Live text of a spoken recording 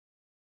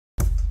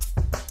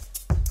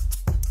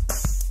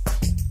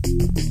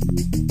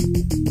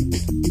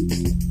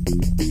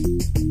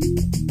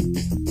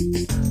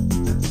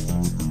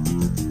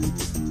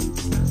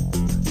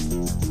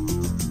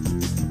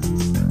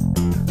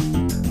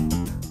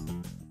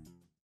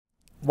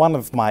One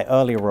of my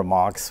earlier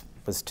remarks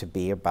was to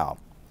be about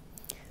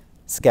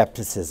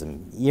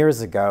skepticism.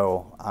 Years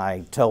ago,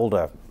 I told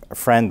a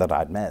friend that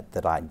I'd met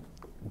that I'd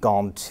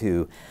gone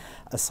to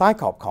a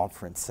psychop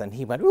conference, and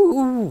he went,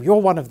 "Ooh,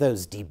 you're one of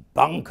those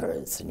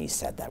debunkers," and he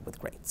said that with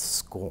great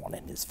scorn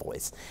in his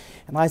voice.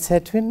 And I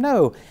said to him,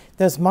 no,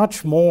 there's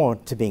much more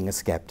to being a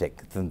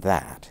skeptic than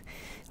that.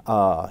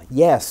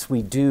 Yes,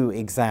 we do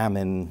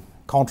examine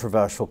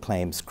controversial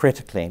claims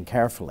critically and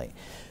carefully,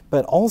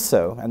 but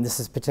also, and this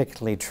is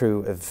particularly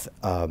true of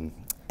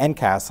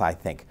NCAS, I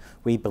think,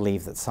 we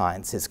believe that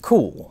science is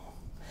cool.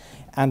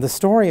 And the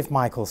story of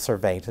Michael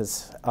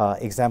Servetus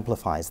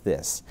exemplifies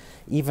this,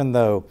 even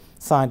though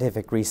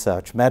scientific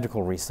research,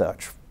 medical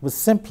research, was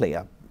simply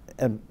a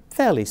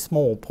fairly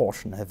small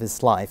portion of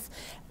his life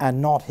and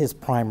not his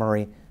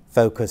primary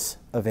focus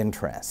of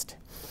interest.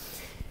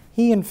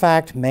 He, in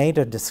fact, made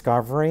a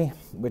discovery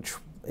which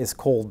is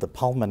called the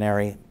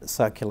pulmonary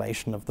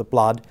circulation of the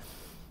blood.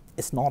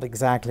 It's not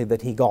exactly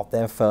that he got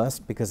there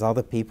first, because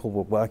other people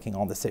were working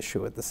on this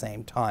issue at the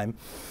same time.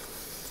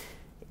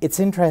 It's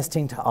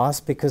interesting to us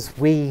because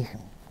we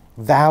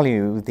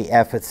value the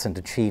efforts and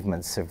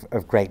achievements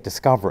of great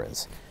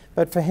discoverers.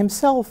 But for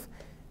himself,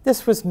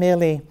 this was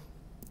merely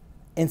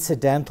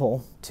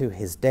incidental to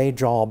his day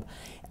job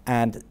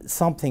and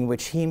something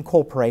which he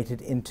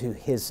incorporated into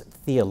his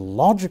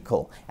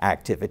theological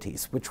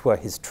activities, which were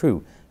his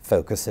true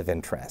focus of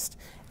interest,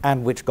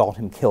 and which got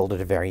him killed at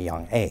a very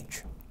young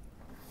age.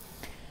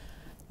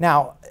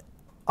 Now,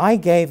 I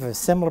gave a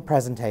similar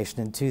presentation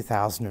in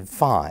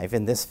 2005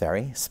 in this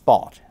very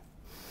spot.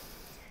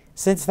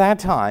 Since that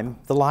time,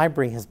 the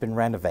library has been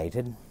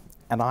renovated,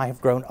 and I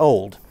have grown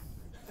old.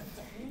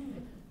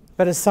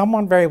 But as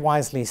someone very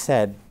wisely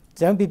said,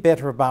 don't be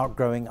bitter about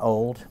growing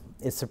old.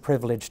 It's a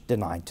privilege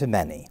denied to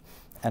many.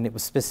 And it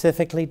was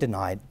specifically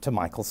denied to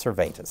Michael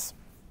Servetus.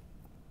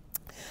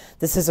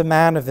 This is a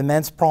man of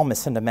immense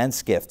promise and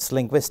immense gifts,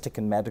 linguistic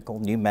and medical,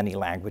 knew many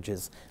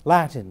languages,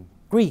 Latin,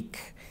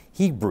 Greek,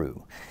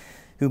 Hebrew,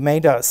 who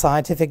made a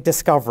scientific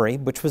discovery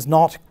which was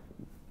not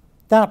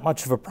that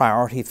much of a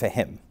priority for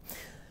him.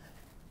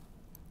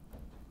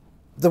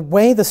 The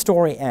way the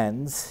story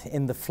ends,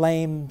 in the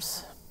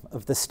flames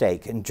of the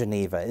stake in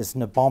Geneva, is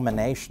an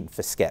abomination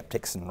for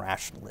skeptics and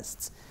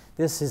rationalists.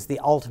 This is the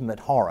ultimate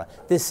horror.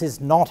 This is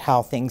not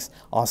how things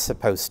are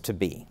supposed to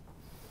be.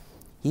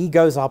 He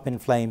goes up in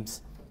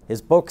flames,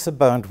 his books are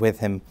burned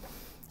with him,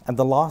 and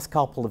the last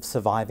couple of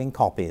surviving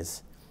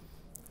copies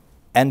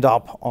end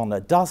up on a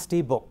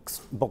dusty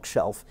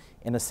bookshelf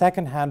in a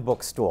second-hand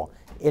bookstore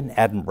in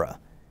Edinburgh,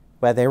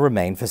 where they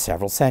remain for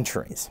several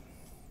centuries.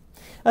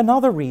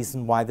 Another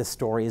reason why this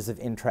story is of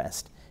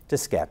interest to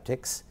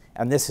skeptics,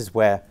 and this is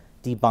where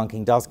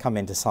debunking does come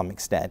in to some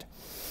extent,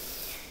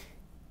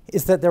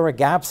 is that there are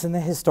gaps in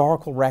the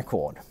historical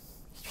record,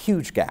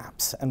 huge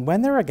gaps. And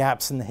when there are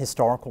gaps in the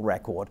historical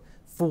record,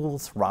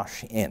 fools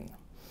rush in.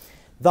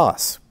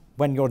 Thus,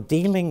 when you're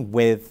dealing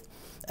with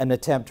an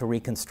attempt to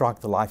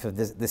reconstruct the life of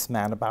this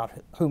man about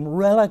whom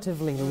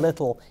relatively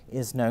little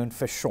is known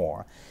for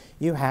sure,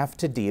 you have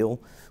to deal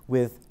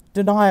with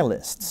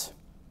denialists,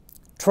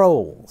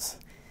 trolls.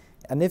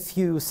 And if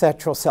you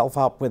set yourself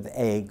up with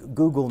a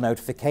Google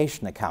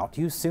notification account,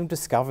 you soon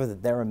discover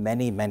that there are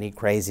many, many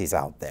crazies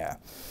out there.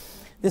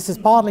 This is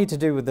partly to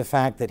do with the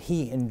fact that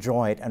he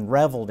enjoyed and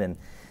reveled in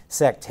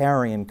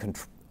sectarian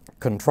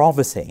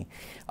controversy.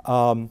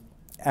 He's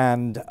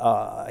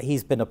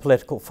been a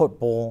political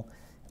football,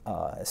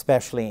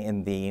 especially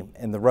in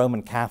the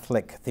Roman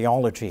Catholic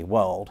theology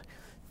world.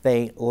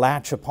 They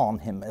latch upon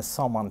him as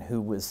someone who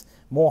was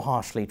more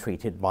harshly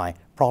treated by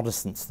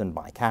Protestants than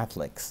by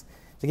Catholics.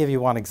 To give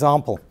you one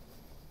example,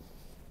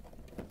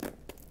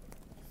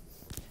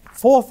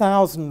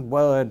 4,000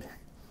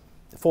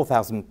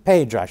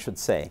 page, I should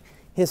say,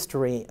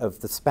 history of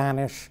the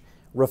Spanish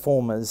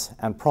Reformers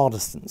and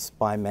Protestants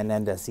by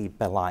Menéndez y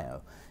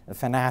Pelayo, a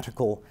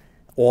fanatical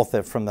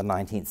author from the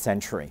 19th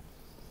century.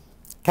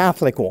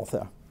 Catholic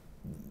author,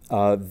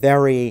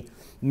 very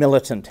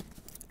militant,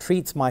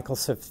 treats Michael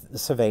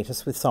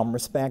Servetus with some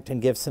respect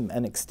and gives him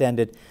an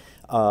extended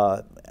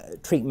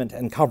treatment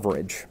and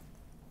coverage,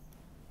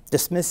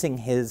 dismissing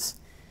his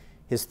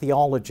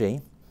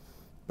theology,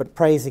 but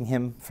praising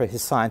him for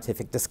his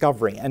scientific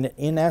discovery, and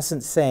in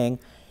essence saying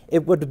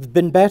it would have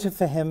been better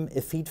for him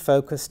if he'd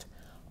focused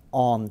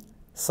on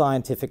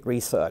scientific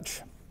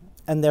research.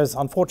 And there's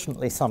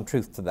unfortunately some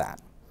truth to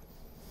that.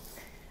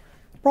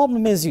 The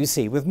problem is, you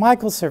see, with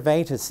Michael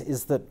Servetus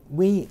is that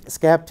we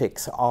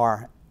skeptics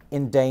are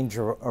in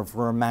danger of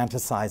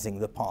romanticizing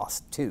the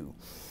past too.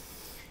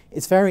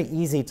 It's very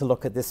easy to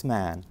look at this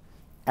man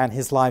and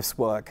his life's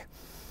work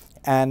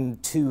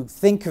and to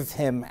think of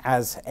him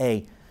as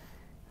a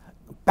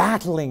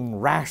battling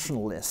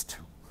rationalist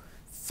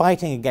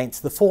fighting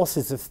against the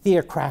forces of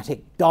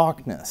theocratic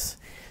darkness.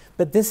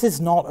 But this is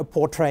not a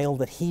portrayal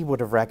that he would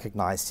have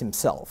recognized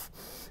himself.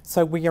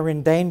 So we are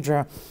in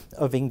danger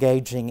of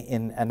engaging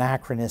in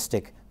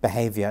anachronistic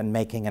behavior and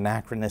making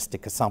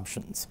anachronistic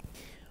assumptions.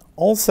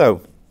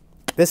 Also,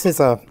 this is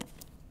a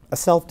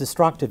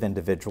self-destructive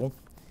individual,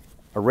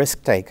 a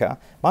risk taker.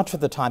 Much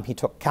of the time he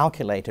took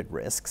calculated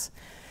risks.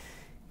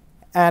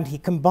 And he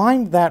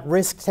combined that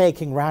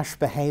risk-taking rash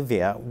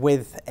behavior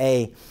with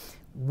a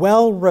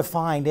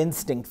well-refined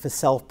instinct for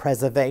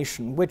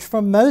self-preservation, which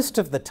for most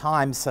of the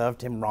time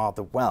served him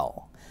rather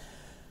well.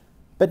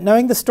 But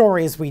knowing the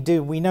story as we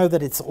do, we know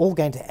that it's all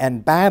going to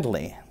end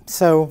badly.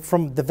 So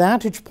from the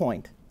vantage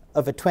point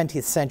of a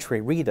 20th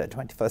century reader,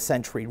 21st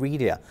century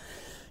reader,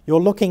 you're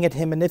looking at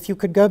him, and if you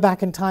could go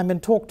back in time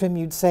and talk to him,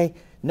 you'd say,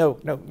 no,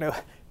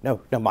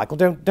 Michael,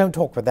 don't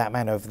talk with that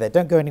man over there.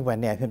 Don't go anywhere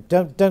near him.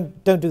 Don't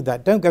do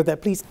that. Don't go there,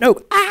 please.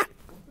 No, ah!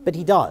 But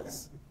he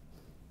does.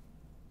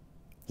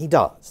 He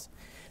does.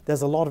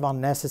 There's a lot of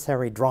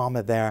unnecessary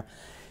drama there.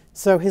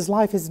 So his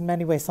life is in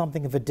many ways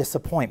something of a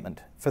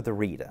disappointment for the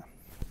reader.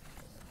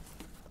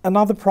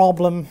 Another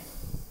problem,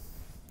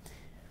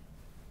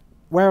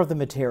 where are the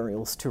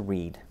materials to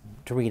read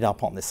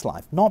up on this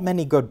life? Not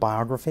many good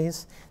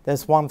biographies.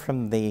 There's one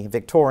from the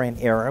Victorian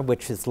era,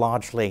 which is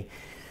largely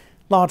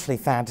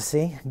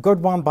fantasy.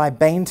 Good one by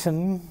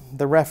Bainton,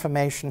 the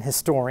Reformation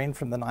historian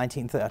from the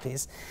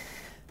 1930s.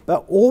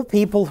 But all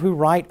people who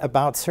write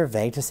about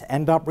Servetus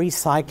end up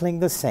recycling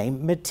the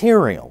same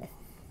material.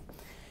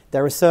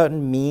 There are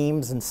certain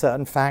memes and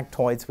certain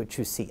factoids which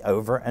you see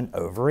over and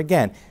over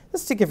again.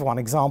 Just to give one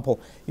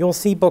example, you'll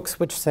see books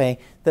which say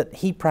that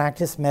he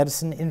practiced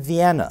medicine in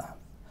Vienna.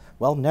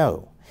 Well,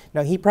 no.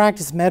 No, he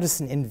practiced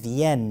medicine in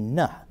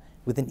Vienna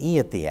with an E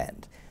at the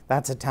end.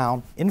 That's a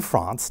town in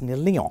France near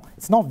Lyon.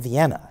 It's not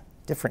Vienna,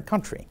 different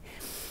country.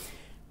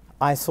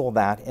 I saw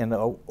that in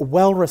a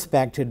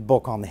well-respected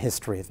book on the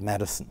history of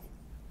medicine.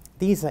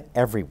 These are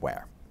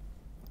everywhere.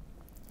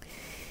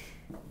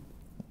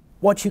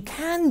 What you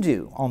can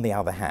do, on the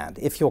other hand,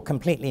 if you're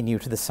completely new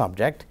to the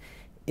subject,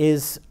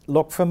 is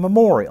look for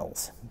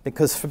memorials,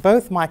 because for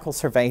both Michael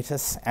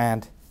Servetus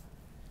and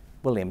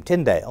William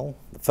Tyndale,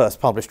 the first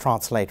published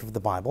translator of the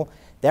Bible,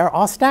 there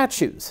are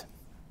statues,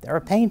 there are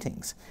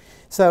paintings.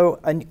 So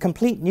a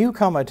complete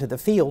newcomer to the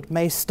field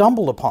may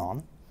stumble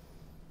upon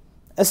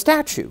a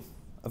statue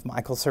of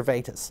Michael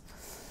Servetus.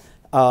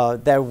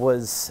 There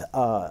was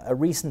a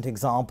recent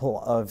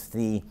example of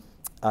the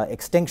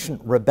Extinction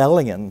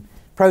Rebellion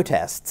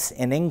protests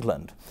in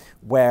England,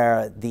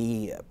 where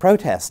the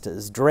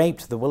protesters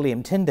draped the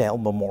William Tyndale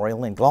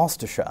Memorial in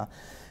Gloucestershire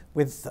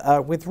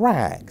with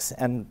rags.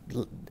 And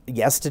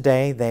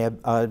yesterday they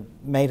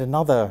made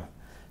another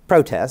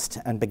protest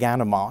and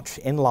began a march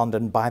in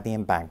London by the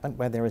Embankment,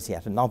 where there is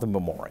yet another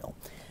memorial.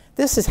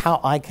 This is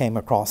how I came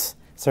across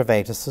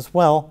Servetus as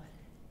well.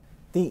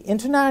 The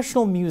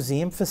International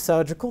Museum for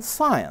Surgical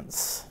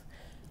Science.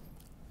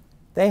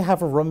 They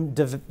have a room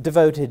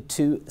devoted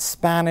to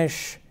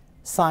Spanish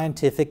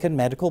scientific and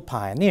medical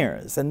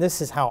pioneers, and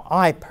this is how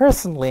I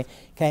personally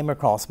came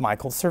across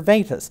Michael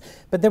Servetus.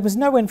 But there was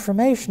no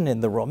information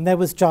in the room, there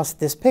was just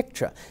this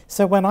picture.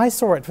 So when I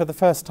saw it for the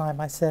first time,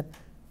 I said,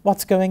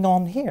 what's going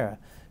on here?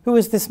 Who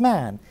is this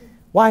man?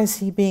 Why is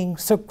he being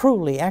so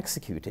cruelly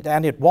executed?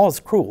 And it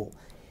was cruel.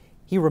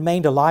 He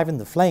remained alive in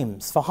the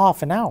flames for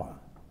half an hour.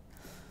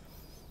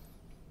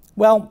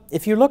 Well,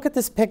 if you look at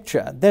this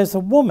picture, there's a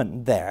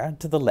woman there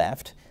to the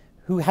left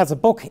who has a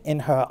book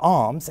in her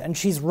arms, and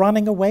she's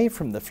running away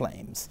from the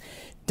flames.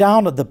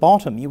 Down at the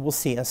bottom, you will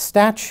see a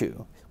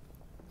statue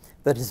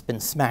that has been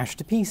smashed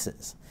to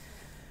pieces.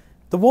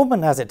 The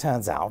woman, as it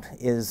turns out,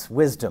 is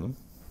Wisdom,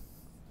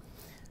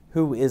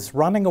 who is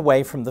running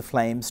away from the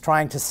flames,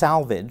 trying to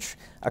salvage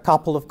a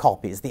couple of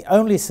copies, the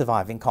only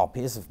surviving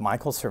copies of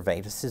Michael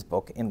Servetus'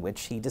 book in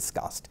which he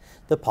discussed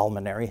the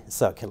pulmonary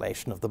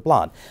circulation of the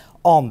blood.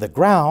 On the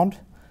ground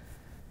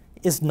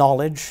is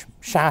knowledge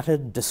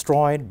shattered,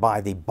 destroyed by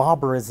the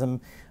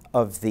barbarism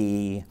of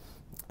the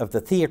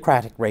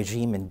theocratic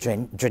regime in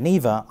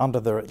Geneva under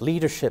the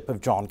leadership of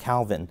John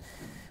Calvin,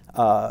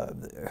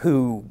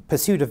 who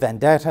pursued a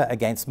vendetta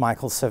against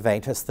Michael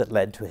Servetus that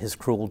led to his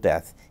cruel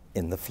death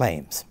in the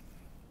flames.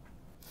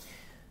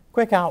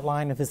 Quick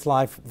outline of his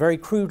life, very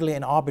crudely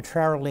and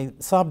arbitrarily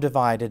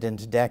subdivided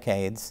into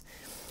decades.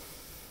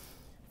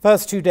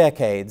 First 2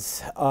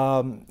 decades,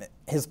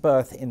 his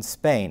birth in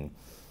Spain.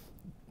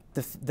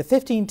 The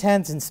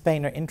 1510s in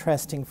Spain are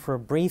interesting for a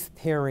brief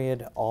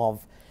period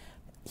of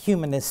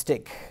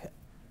humanistic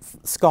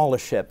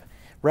scholarship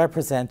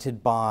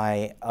represented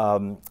by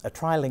a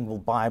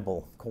trilingual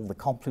Bible called the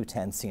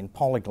Complutensian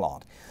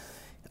Polyglot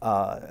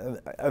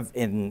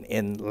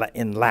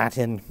in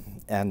Latin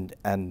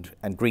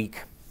and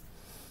Greek.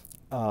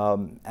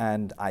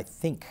 And I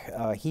think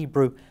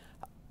Hebrew.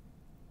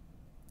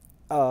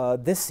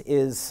 This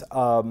is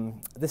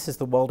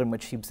the world in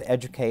which he was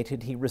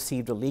educated. He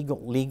received a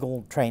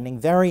legal training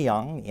very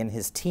young, in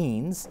his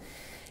teens,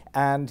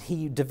 and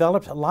he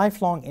developed a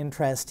lifelong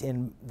interest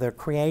in the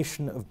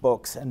creation of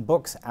books and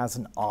books as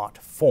an art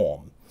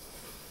form.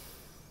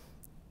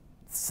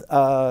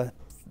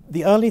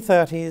 The early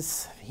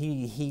 30s,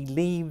 he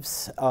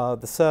leaves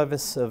the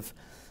service of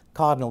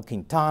Cardinal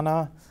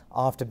Quintana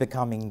after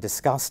becoming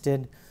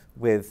disgusted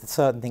with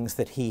certain things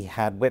that he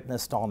had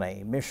witnessed on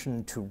a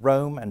mission to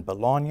Rome and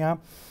Bologna.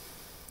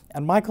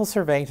 And Michael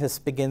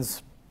Servetus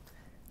begins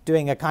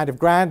doing a kind of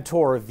grand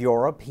tour of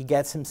Europe. He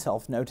gets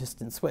himself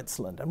noticed in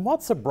Switzerland. And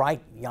what's a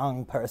bright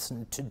young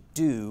person to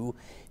do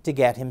to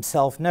get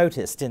himself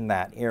noticed in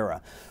that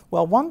era?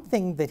 Well, one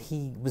thing that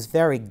he was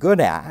very good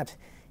at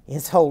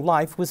his whole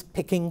life was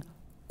picking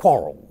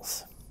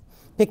quarrels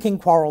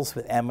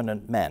with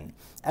eminent men.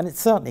 And it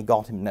certainly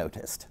got him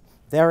noticed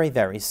very,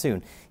 very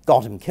soon.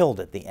 Got him killed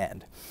at the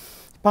end.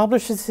 He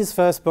publishes his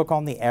first book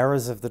on the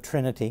errors of the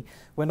Trinity.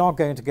 We're not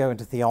going to go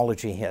into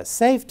theology here.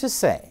 Safe to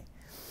say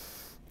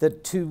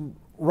that to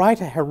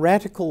write a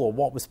heretical, or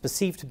what was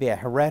perceived to be a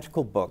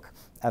heretical book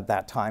at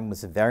that time,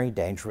 was a very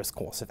dangerous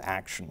course of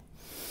action.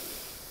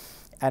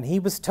 And he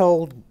was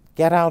told,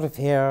 get out of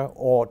here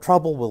or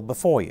trouble will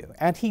befall you.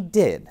 And he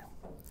did,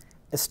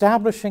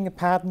 establishing a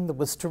pattern that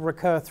was to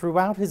recur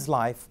throughout his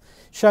life,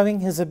 showing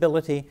his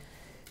ability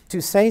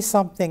to say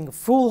something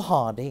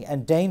foolhardy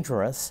and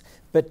dangerous,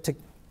 but to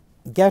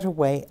get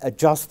away at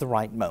just the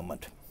right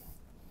moment.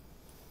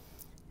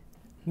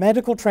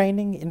 Medical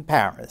training in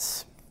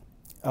Paris,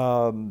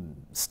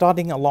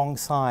 studying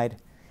alongside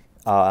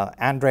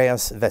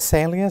Andreas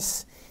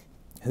Vesalius,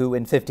 who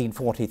in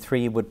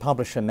 1543 would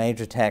publish a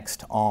major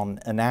text on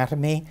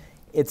anatomy.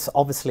 It's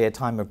obviously a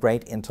time of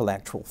great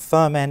intellectual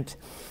ferment.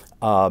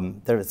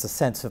 There is a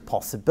sense of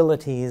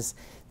possibilities.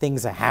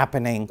 Things are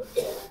happening.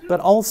 But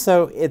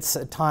also, it's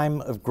a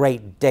time of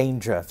great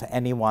danger for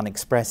anyone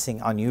expressing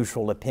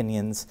unusual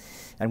opinions.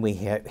 And we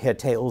hear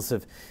tales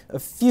of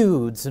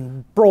feuds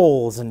and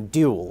brawls and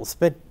duels.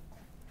 But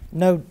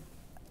no,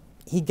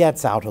 he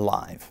gets out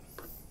alive.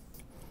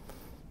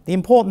 The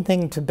important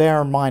thing to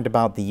bear in mind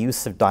about the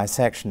use of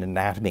dissection in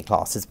anatomy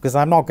classes, because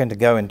I'm not going to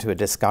go into a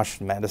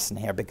discussion of medicine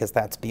here because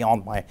that's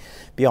beyond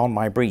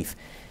my brief.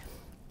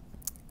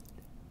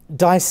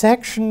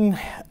 Dissection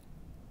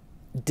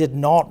did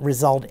not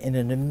result in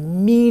an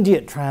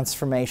immediate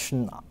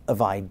transformation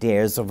of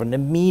ideas or an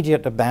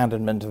immediate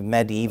abandonment of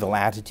medieval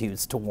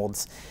attitudes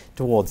towards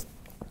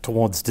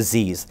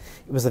disease.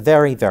 It was a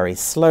very, very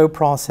slow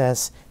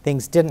process.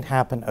 Things didn't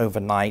happen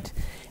overnight.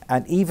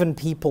 And even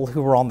people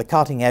who were on the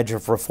cutting edge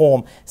of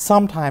reform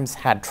sometimes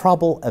had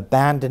trouble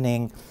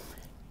abandoning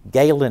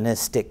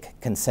Galenistic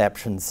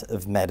conceptions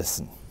of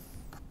medicine.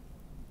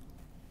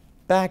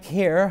 Back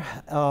here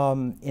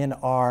in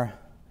our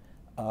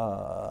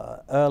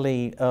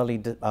early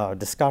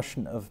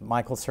discussion of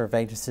Michael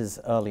Servetus's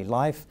early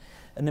life,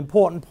 an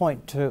important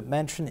point to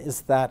mention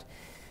is that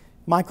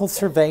Michael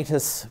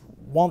Servetus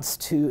wants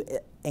to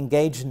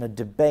engage in a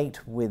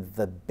debate with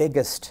the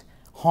biggest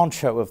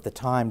honcho of the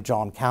time,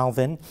 John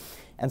Calvin,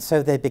 and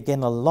so they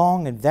begin a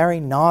long and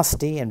very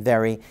nasty and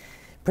very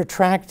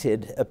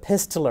protracted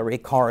epistolary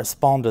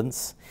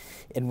correspondence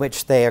in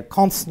which they are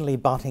constantly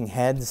butting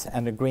heads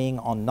and agreeing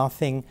on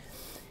nothing.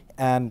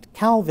 And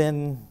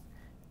Calvin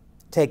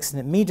takes an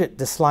immediate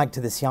dislike to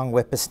this young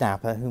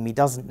whippersnapper whom he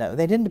doesn't know.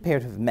 They didn't appear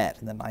to have met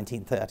in the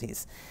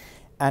 1930s,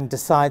 and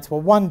decides,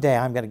 well, one day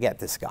I'm going to get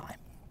this guy.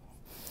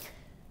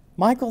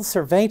 Michael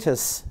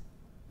Servetus,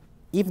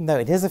 even though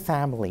it is a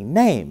family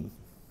name,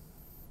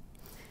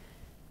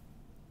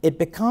 it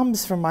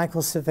becomes for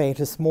Michael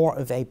Servetus more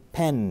of a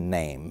pen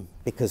name,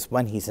 because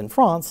when he's in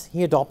France,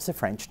 he adopts a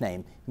French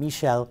name,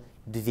 Michel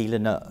de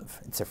Villeneuve.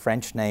 It's a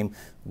French name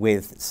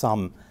with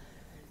some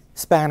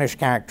Spanish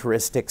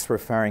characteristics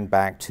referring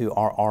back to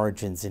our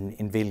origins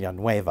in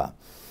Villanueva.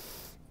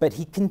 But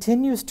he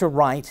continues to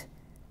write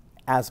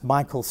as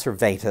Michael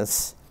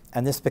Servetus,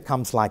 and this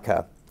becomes like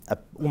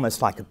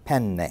almost like a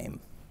pen name.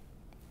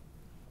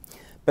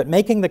 But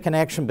making the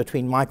connection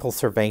between Michael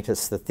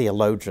Servetus, the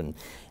theologian,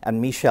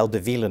 and Michel de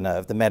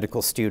Villeneuve, the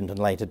medical student and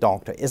later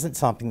doctor, isn't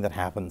something that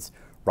happens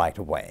right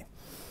away.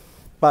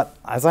 But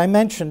as I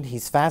mentioned,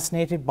 he's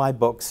fascinated by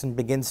books and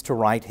begins to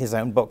write his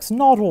own books,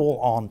 not all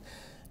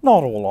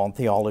on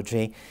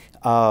theology.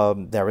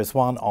 There is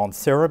one on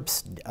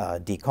syrups,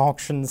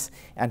 decoctions,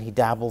 and he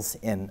dabbles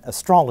in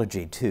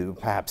astrology too,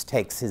 perhaps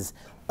takes his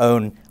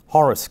own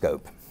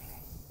horoscope.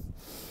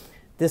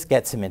 This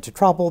gets him into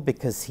trouble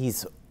because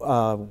he's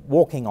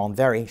walking on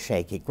very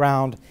shaky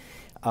ground.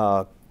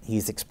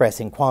 He's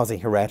expressing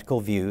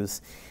quasi-heretical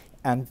views,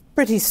 and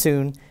pretty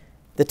soon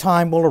the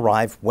time will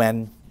arrive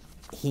when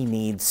he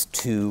needs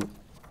to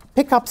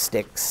pick up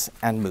sticks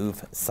and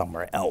move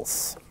somewhere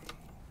else.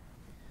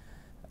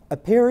 A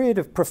period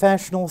of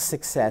professional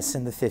success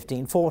in the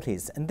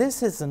 1540s, and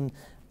this is an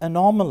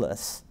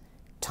anomalous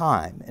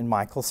time in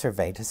Michael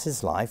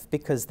Servetus's life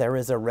because there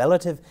is a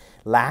relative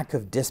lack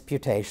of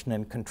disputation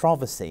and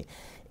controversy.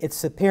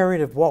 It's a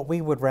period of what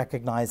we would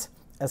recognize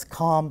as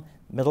calm,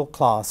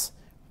 middle-class,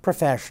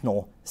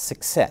 professional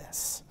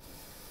success.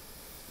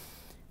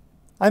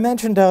 I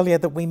mentioned earlier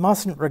that we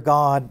mustn't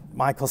regard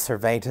Michael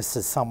Servetus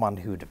as someone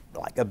who'd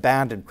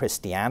abandoned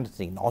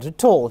Christianity. Not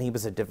at all. He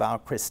was a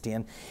devout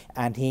Christian,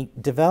 and he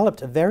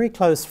developed a very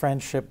close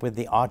friendship with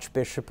the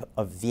Archbishop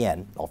of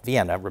Vienne,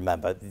 Vienna,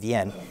 remember,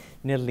 Vienne,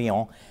 near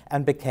Lyon,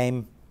 and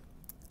became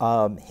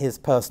his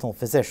personal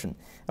physician.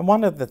 And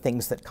one of the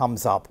things that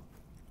comes up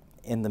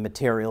in the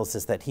materials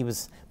is that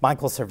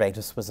Michael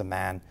Servetus was a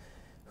man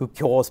who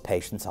cures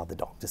patients other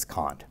doctors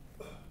can't.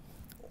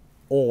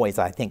 Always,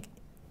 I think,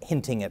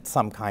 hinting at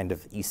some kind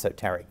of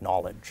esoteric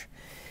knowledge.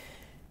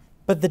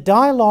 But the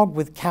dialogue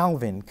with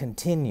Calvin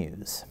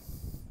continues.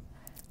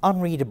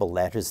 Unreadable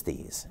letters,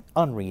 these,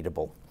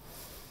 unreadable.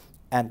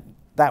 And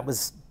that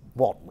was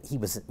what he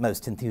was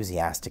most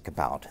enthusiastic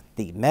about.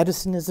 The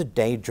medicine is a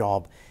day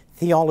job.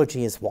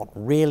 Theology is what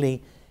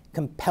really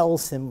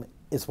compels him,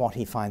 is what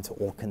he finds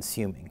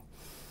all-consuming.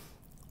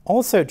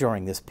 Also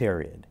during this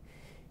period,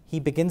 he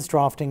begins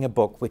drafting a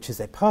book which is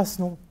a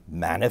personal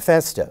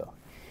manifesto,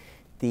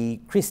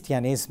 the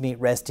Christianismi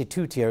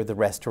Restitutio, the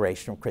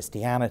Restoration of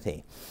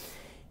Christianity.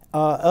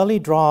 Early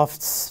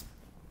drafts,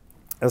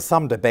 there's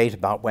some debate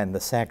about when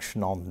the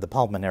section on the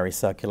pulmonary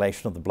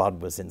circulation of the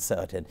blood was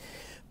inserted,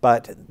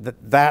 but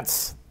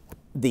that's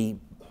the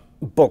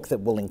book that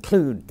will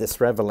include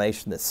this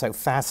revelation that's so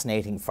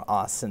fascinating for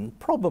us and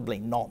probably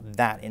not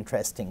that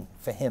interesting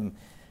for him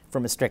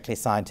from a strictly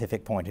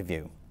scientific point of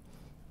view.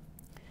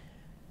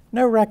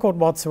 No record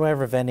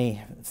whatsoever of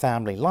any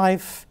family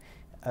life.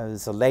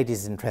 As a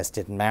lady's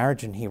interested in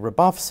marriage and he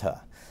rebuffs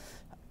her.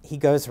 He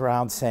goes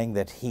around saying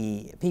that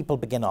people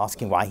begin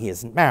asking why he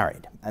isn't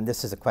married, and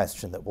this is a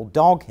question that will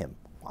dog him.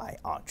 Why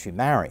aren't you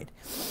married?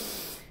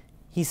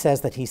 He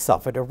says that he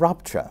suffered a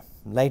rupture.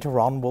 Later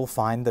on we'll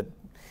find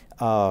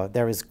that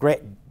there is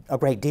a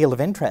great deal of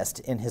interest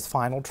in his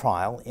final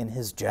trial in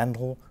his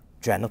genital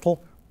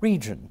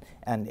region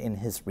and in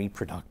his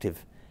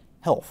reproductive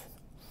health.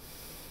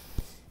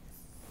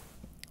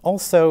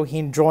 Also, he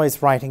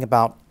enjoys writing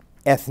about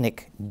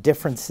ethnic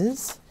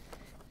differences.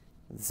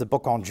 It's a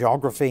book on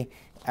geography,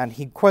 and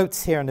he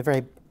quotes here in a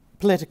very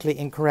politically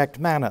incorrect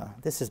manner.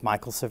 This is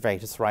Michael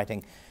Servetus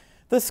writing,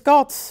 "The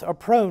Scots are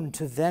prone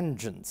to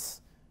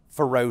vengeance,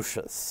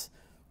 ferocious,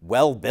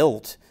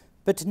 well-built,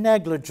 but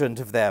negligent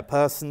of their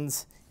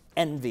persons,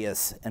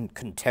 envious and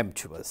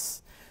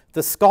contemptuous.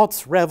 The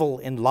Scots revel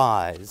in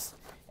lies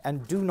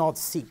and do not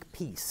seek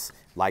peace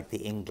like the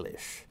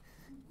English.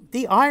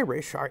 The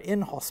Irish are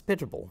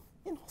inhospitable."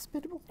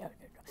 Inhospitable?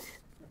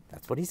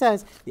 That's what he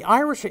says. "The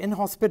Irish are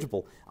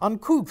inhospitable,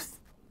 uncouth,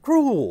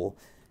 cruel,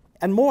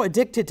 and more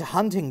addicted to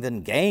hunting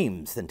than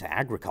games than to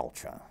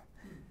agriculture.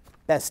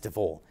 Best of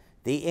all,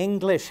 the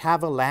English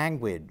have a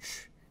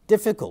language,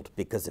 difficult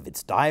because of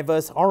its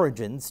diverse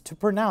origins to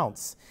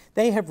pronounce.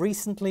 They have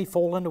recently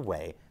fallen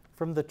away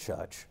from the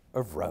Church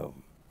of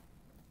Rome."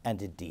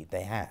 And indeed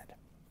they had.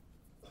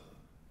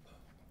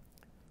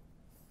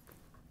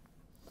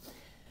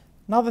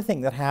 Another thing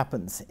that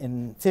happens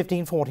in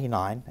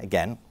 1549,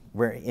 again,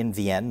 we're in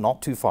Vienne,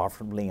 not too far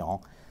from Lyon,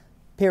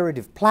 period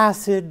of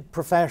placid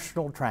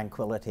professional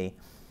tranquility.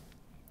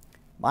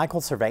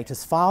 Michael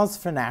Servetus files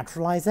for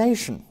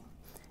naturalization,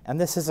 and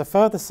this is a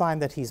further sign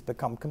that he's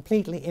become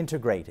completely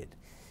integrated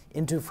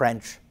into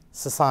French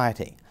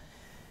society.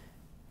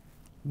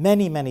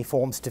 Many, many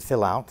forms to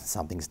fill out,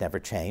 some things never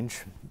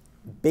change,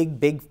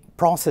 big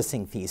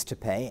processing fees to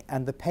pay,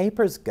 and the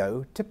papers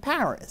go to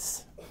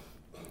Paris,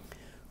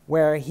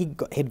 where he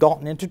had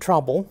gotten into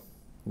trouble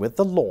with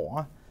the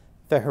law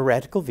for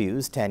heretical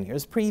views 10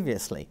 years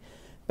previously.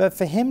 But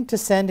for him to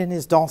send in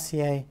his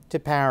dossier to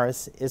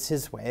Paris is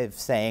his way of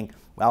saying,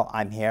 well,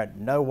 I'm here,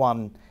 no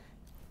one,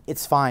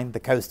 it's fine, the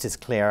coast is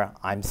clear,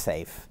 I'm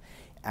safe.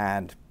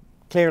 And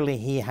clearly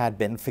he had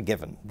been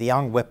forgiven. The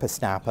young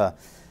whippersnapper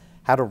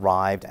had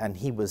arrived and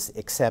he was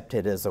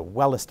accepted as a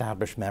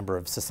well-established member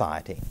of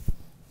society,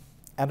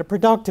 and a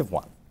productive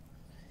one.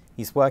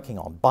 He's working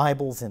on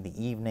Bibles in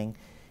the evening,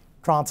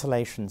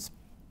 translations,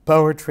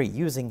 poetry,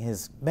 using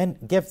his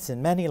gifts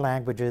in many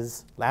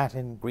languages,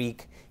 Latin,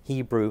 Greek,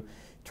 Hebrew,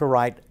 to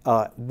write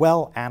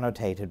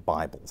well-annotated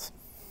Bibles.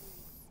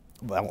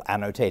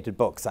 Well-annotated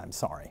books, I'm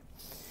sorry.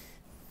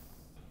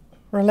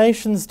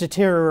 Relations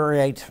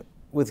deteriorate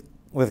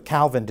with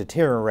Calvin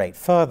deteriorate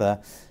further.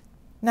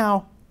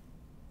 Now,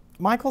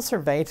 Michael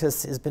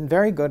Servetus has been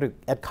very good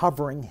at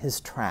covering his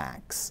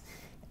tracks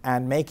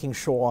and making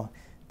sure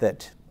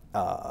that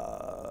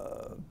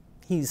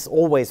he's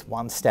always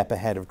one step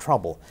ahead of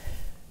trouble.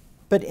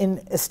 But in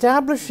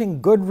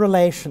establishing good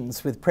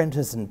relations with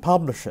printers and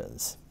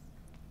publishers,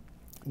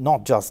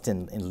 not just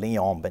in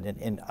Lyon, but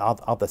in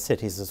other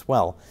cities as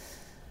well,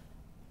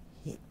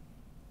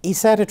 he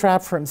set a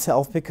trap for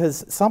himself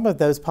because some of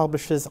those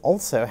publishers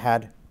also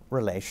had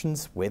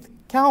relations with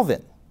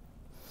Calvin.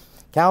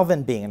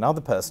 Calvin being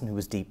another person who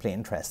was deeply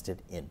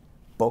interested in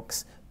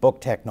books,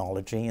 book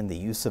technology, and the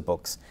use of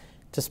books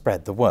to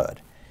spread the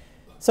word.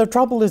 So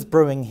trouble is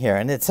brewing here,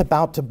 and it's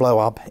about to blow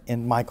up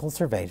in Michael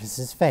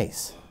Servetus's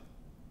face.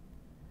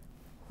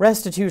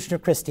 Restitution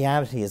of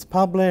Christianity is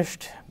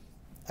published.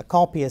 A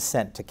copy is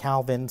sent to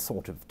Calvin,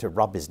 sort of to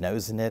rub his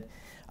nose in it.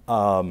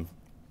 But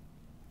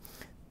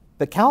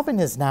Calvin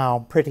is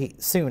now pretty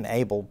soon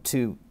able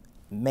to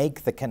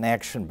make the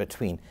connection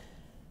between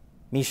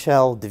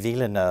Michel de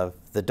Villeneuve,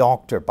 the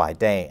doctor by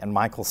day, and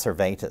Michael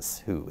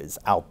Servetus, who is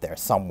out there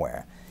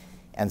somewhere.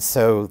 And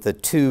so the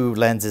two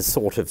lenses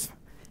sort of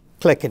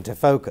click into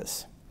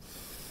focus.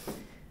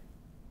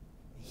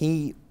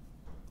 He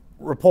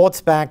reports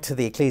back to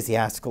the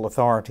ecclesiastical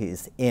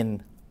authorities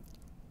in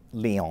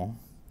Lyon.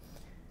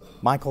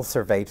 Michael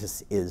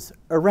Servetus is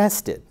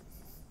arrested,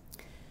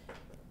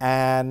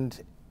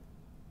 and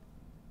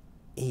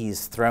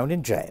he's thrown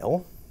in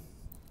jail,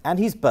 and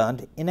he's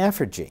burned in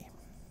effigy.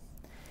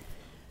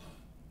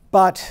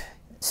 But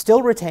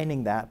still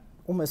retaining that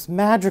almost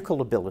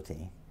magical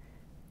ability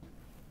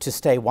to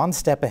stay one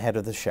step ahead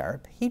of the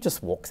sheriff, he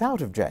just walks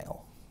out of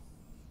jail.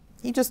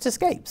 He just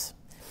escapes.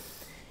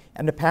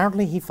 And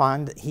apparently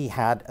he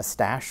had a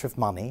stash of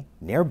money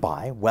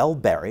nearby, well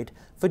buried,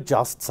 for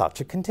just such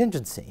a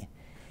contingency.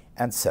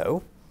 And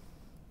so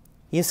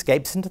he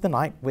escapes into the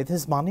night with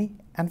his money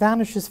and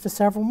vanishes for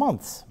several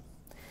months.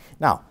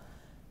 Now,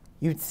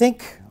 you'd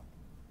think,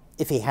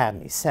 if he had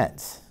any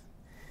sense,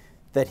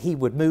 that he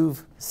would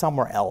move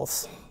somewhere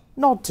else,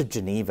 not to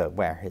Geneva,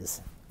 where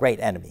his great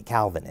enemy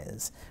Calvin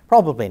is,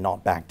 probably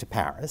not back to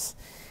Paris,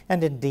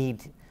 and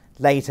indeed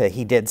later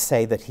he did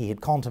say that he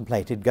had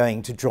contemplated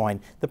going to join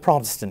the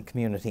Protestant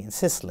community in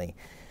Sicily.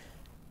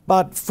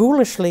 But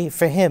foolishly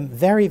for him,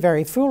 very,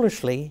 very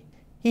foolishly,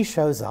 he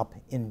shows up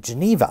in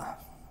Geneva,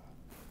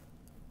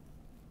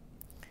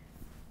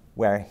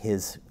 where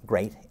his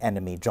great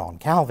enemy John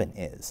Calvin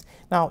is.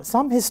 Now,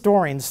 some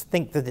historians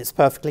think that it's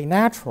perfectly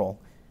natural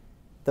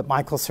that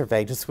Michael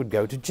Servetus would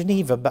go to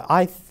Geneva, but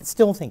I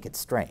still think it's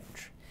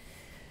strange.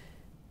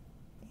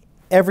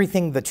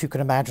 Everything that you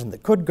could imagine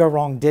that could go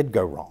wrong did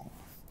go wrong.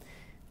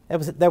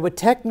 There were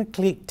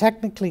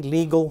technically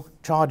legal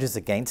charges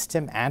against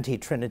him: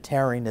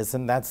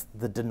 anti-Trinitarianism, that's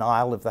the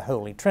denial of the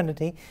Holy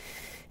Trinity,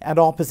 and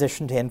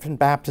opposition to infant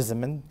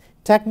baptism. And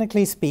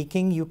technically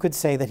speaking, you could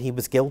say that he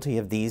was guilty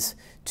of these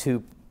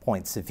two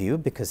points of view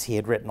because he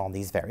had written on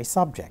these very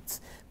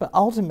subjects. But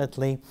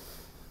ultimately,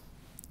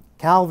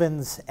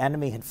 Calvin's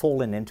enemy had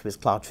fallen into his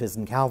clutches,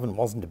 and Calvin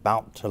wasn't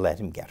about to let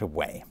him get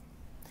away.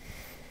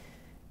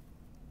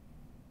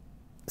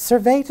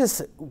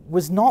 Servetus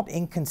was not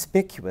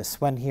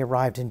inconspicuous when he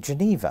arrived in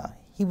Geneva.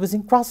 He was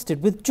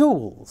encrusted with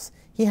jewels.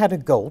 He had a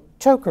gold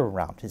choker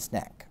around his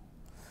neck.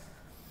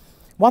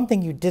 One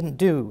thing you didn't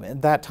do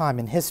at that time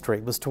in history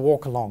was to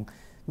walk along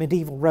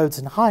medieval roads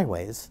and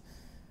highways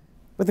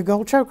with a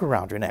gold choker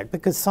around your neck,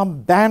 because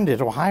some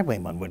bandit or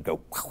highwayman would go,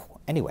 wow.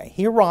 Anyway,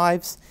 he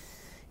arrives,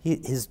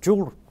 his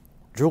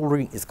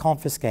jewelry is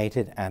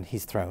confiscated, and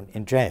he's thrown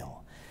in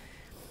jail.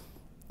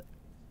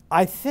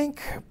 I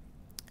think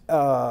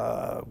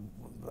a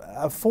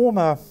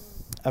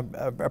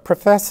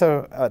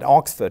professor at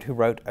Oxford who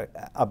wrote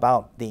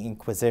about the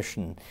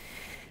Inquisition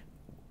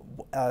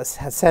has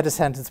said a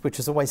sentence which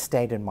has always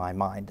stayed in my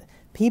mind.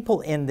 People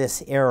in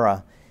this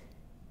era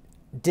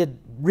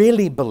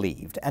really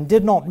believed, and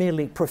did not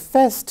merely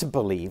profess to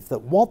believe,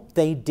 that what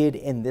they did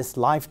in this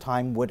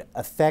lifetime would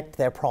affect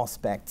their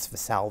prospects for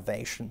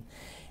salvation.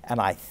 And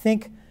I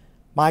think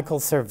Michael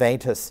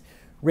Servetus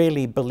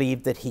really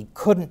believed that he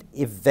couldn't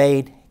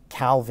evade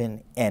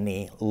Calvin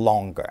any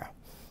longer,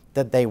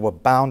 that they were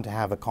bound to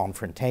have a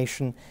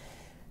confrontation.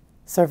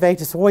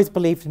 Servetus always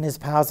believed in his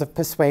powers of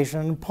persuasion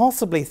and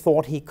possibly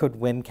thought he could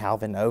win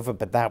Calvin over,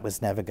 but that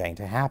was never going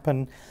to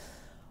happen.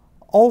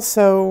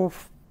 Also,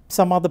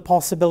 some other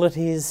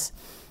possibilities: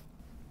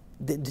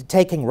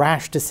 taking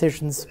rash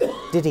decisions.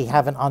 Did he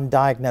have an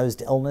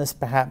undiagnosed illness,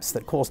 perhaps,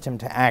 that caused him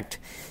to act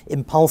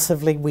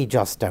impulsively? We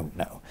just don't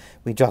know.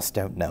 We just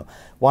don't know.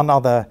 One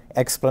other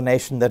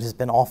explanation that has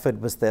been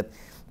offered was that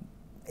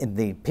in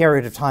the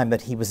period of time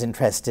that he was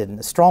interested in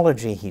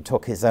astrology, he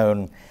took his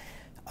own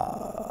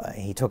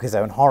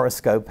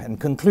horoscope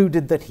and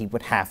concluded that he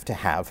would have to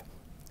have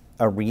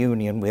a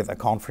reunion with a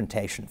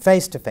confrontation,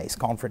 face-to-face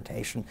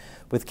confrontation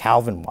with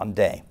Calvin one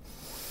day.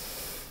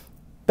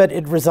 But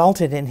it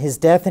resulted in his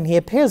death, and he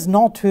appears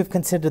not to have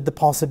considered the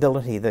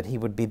possibility that he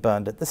would be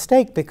burned at the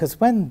stake, because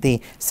when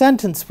the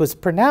sentence was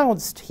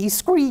pronounced, he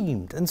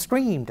screamed and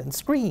screamed and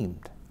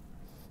screamed,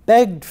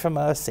 begged for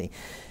mercy,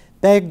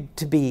 begged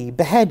to be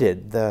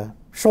beheaded, the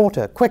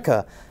shorter,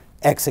 quicker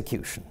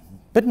execution.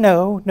 But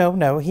no,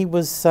 he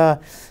was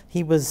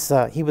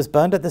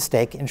burned at the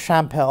stake in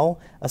Champel,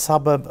 a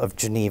suburb of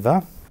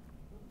Geneva.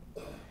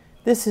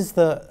 This is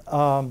the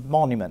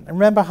monument. And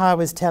remember how I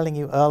was telling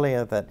you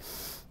earlier that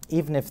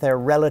even if there are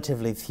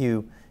relatively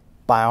few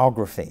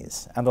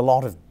biographies and a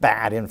lot of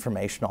bad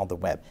information on the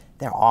web,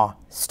 there are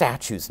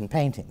statues and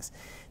paintings.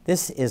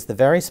 This is the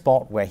very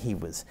spot where he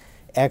was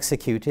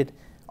executed,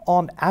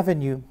 on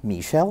Avenue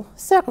Michel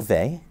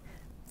Servet,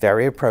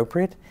 very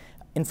appropriate,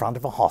 in front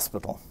of a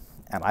hospital.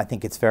 And I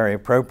think it's very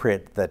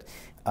appropriate that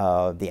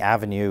the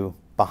avenue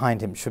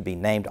behind him should be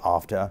named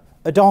after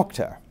a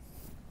doctor.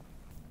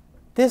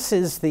 This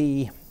is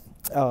the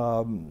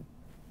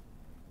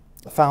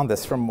found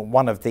this from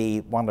one of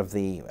the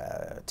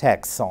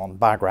texts on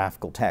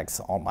biographical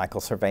texts on Michael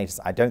Servetus.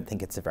 I don't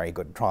think it's a very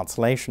good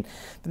translation,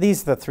 but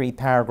these are the 3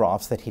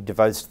 paragraphs that he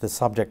devotes to the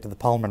subject of the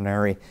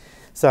pulmonary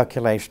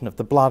circulation of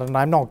the blood, and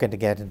I'm not going to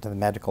get into the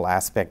medical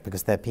aspect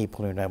because there are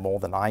people who know more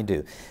than I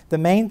do. The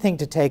main thing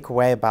to take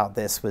away about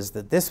this was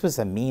that this was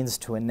a means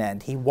to an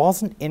end. He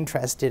wasn't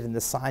interested in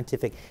the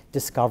scientific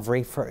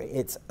discovery for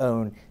its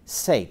own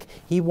sake.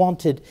 He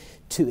wanted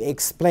to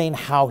explain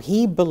how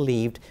he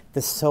believed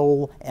the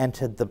soul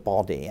entered the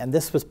body, and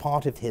this was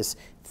part of his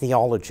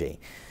theology.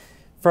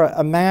 For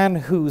a man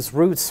whose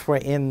roots were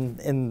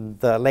in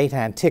the late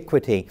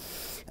antiquity,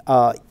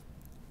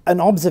 an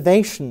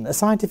observation, a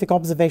scientific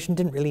observation,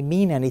 didn't really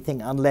mean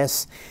anything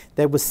unless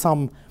there was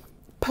some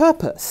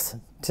purpose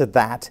to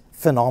that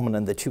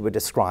phenomenon that you were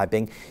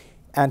describing,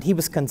 and he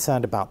was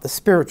concerned about the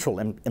spiritual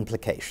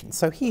implications.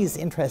 So he's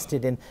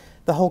interested in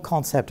the whole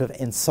concept of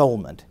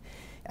ensoulment.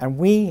 And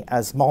we,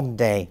 as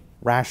modern-day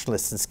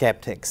rationalists and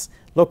skeptics,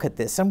 look at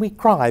this and we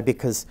cry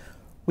because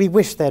we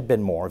wish there'd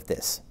been more of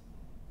this.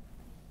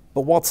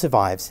 But what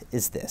survives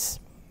is this.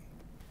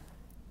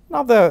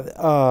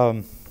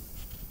 Another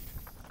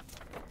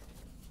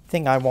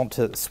thing I want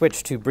to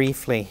switch to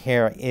briefly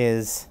here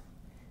is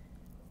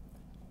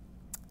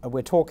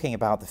we're talking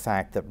about the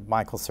fact that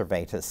Michael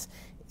Servetus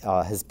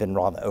has been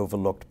rather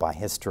overlooked by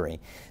history,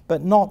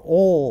 but not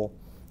all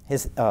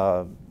his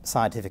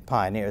scientific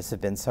pioneers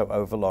have been so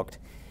overlooked.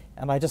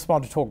 And I just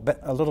want to talk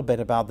a little bit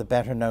about the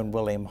better-known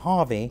William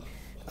Harvey.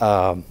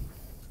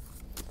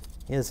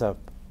 Here's a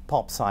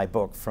pop-sci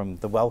book from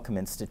the Wellcome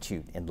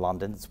Institute in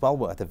London. It's well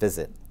worth a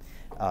visit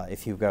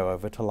if you go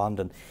over to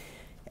London.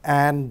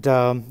 And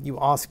you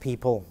ask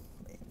people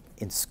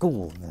in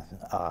school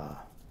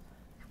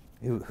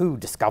who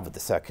discovered the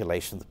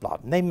circulation of the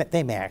blood. And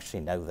they may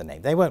actually know the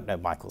name. They won't know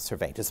Michael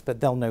Servetus,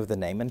 but they'll know the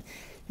name. And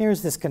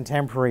here's this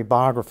contemporary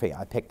biography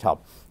I picked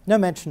up. No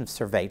mention of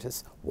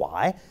Servetus.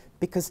 Why?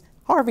 Because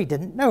Harvey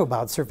didn't know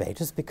about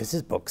Servetus because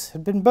his books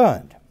had been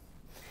burned.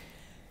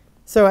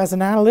 So as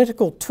an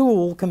analytical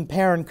tool,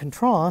 compare and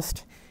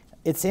contrast,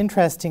 it's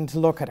interesting to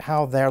look at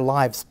how their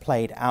lives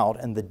played out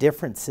and the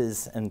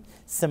differences and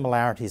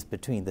similarities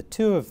between the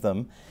two of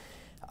them.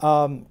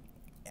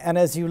 And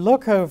as you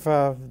look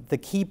over the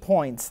key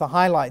points, the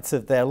highlights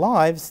of their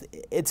lives,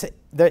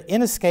 the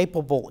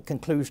inescapable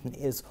conclusion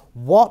is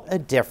what a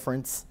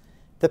difference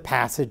the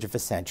passage of a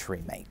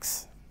century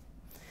makes.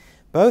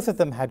 Both of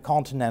them had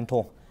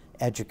continental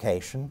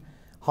education.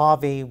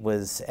 Harvey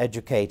was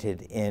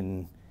educated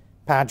in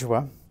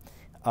Padua,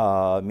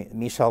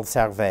 Michel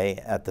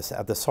Servet at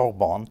the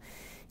Sorbonne,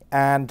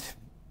 and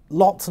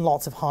lots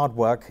of hard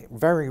work,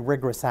 very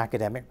rigorous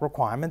academic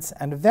requirements,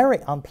 and a very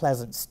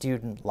unpleasant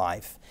student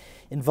life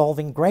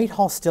involving great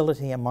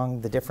hostility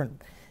among the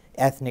different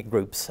ethnic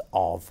groups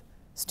of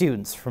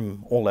students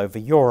from all over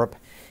Europe,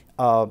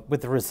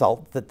 with the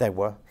result that there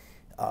were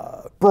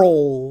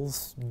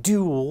brawls,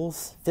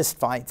 duels,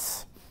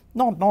 fistfights,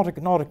 not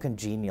a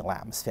congenial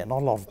atmosphere,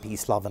 not a lot of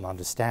peace, love, and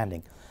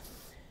understanding.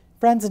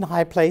 Friends in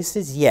high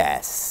places,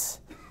 yes.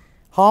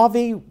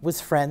 Harvey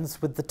was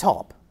friends with the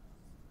top,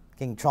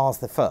 King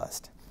Charles I.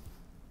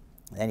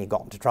 Then he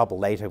got into trouble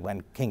later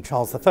when King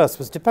Charles I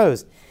was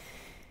deposed.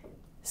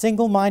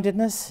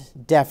 Single-mindedness,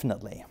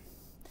 definitely.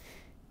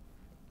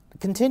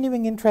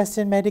 Continuing interest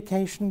in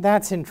medication,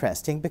 that's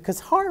interesting because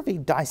Harvey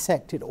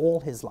dissected all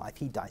his life.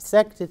 He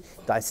dissected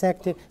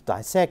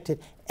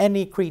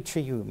any creature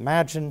you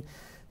imagine,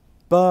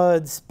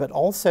 birds, but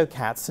also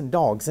cats and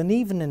dogs. And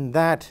even in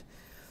that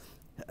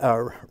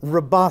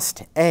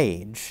robust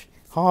age,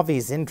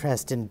 Harvey's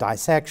interest in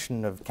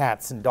dissection of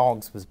cats and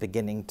dogs was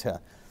beginning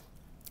to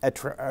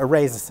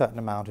raise a certain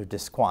amount of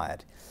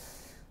disquiet.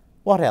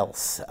 What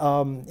else?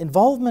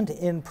 Involvement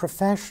in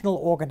professional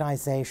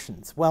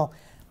organizations. Well,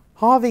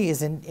 Harvey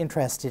is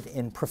interested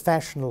in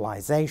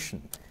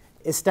professionalization,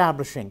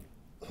 establishing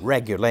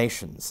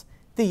regulations,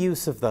 the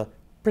use of the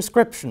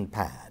prescription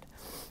pad,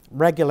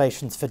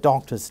 regulations for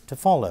doctors to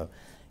follow.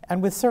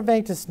 And with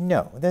Servetus,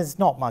 no, there's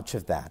not much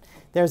of that.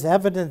 There's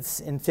evidence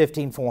in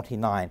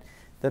 1549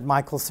 that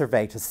Michael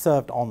Servetus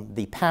served on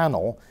the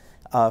panel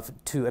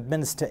to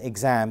administer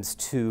exams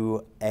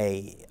to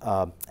a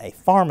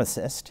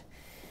pharmacist.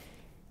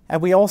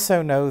 And we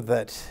also know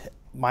that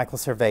Michael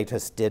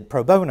Servetus did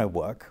pro bono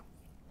work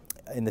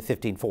in the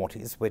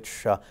 1540s,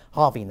 which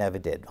Harvey never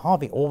did.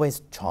 Harvey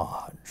always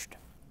charged.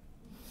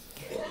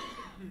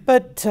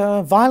 But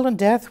violent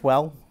death,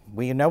 well,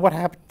 we know what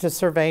happened to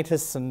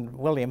Servetus, and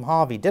William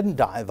Harvey didn't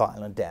die a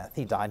violent death.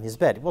 He died in his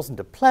bed. It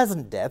wasn't a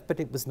pleasant death, but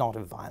it was not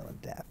a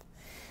violent death.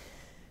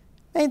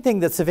 Main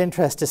thing that's of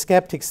interest to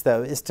skeptics,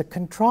 though, is to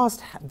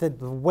contrast the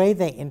way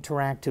they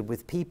interacted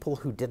with people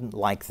who didn't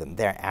like them,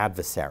 their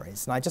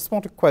adversaries. And I just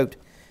want to quote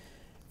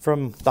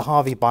from the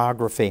Harvey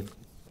biography,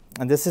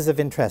 and this is of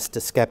interest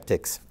to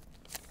skeptics.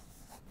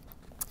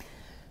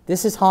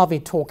 This is Harvey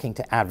talking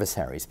to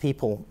adversaries,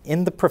 people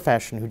in the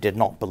profession who did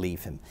not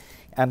believe him.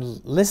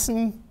 And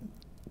listen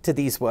to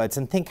these words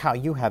and think how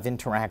you have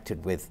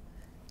interacted with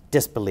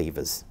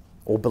disbelievers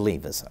or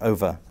believers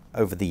over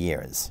the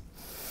years.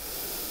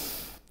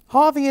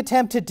 Harvey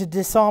attempted to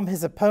disarm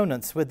his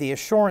opponents with the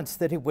assurance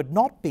that it would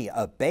not be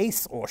a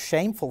base or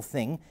shameful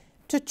thing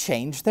to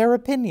change their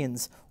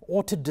opinions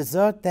or to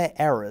desert their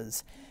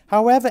errors.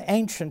 however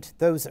ancient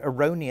those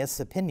erroneous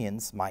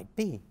opinions might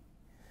be.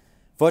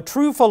 For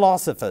true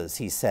philosophers,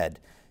 he said,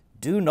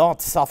 do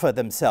not suffer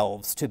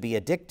themselves to be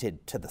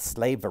addicted to the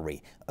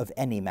slavery of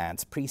any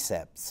man's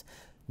precepts,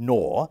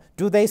 nor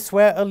do they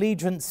swear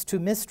allegiance to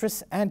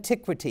mistress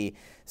antiquity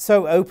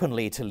so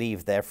openly to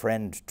leave their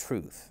friend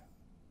truth.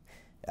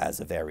 As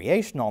a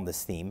variation on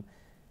this theme,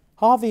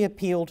 Harvey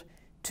appealed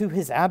to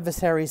his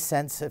adversary's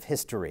sense of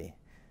history.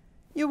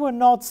 You are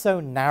not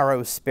so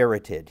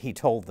narrow-spirited, he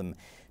told them,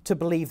 to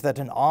believe that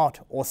an art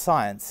or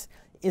science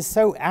is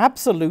so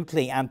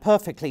absolutely and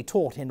perfectly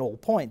taught in all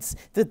points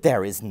that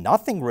there is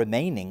nothing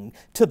remaining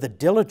to the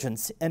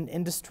diligence and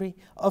industry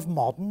of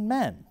modern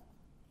men.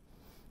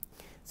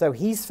 So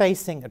he's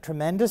facing a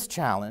tremendous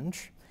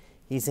challenge.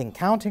 He's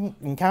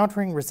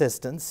encountering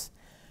resistance,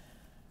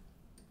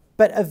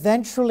 but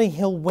eventually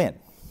he'll win.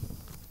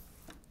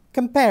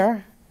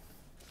 Compare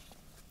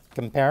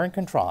and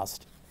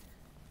contrast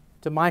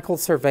to Michael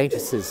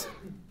Servetus's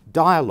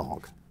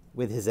dialogue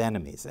with his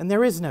enemies. And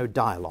there is no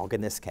dialogue in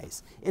this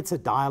case. It's a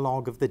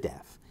dialogue of the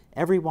deaf.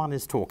 Everyone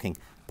is talking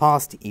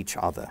past each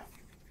other.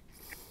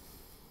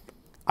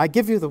 I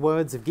give you the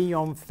words of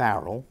Guillaume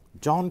Farel,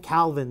 John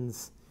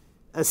Calvin's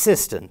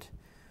assistant,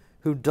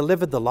 who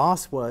delivered the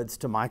last words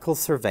to Michael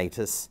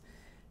Servetus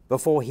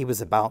before he was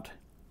about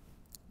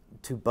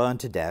to burn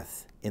to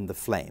death in the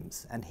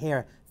flames. And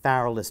here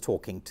Farel is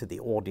talking to the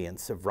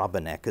audience of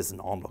rubberneckers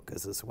and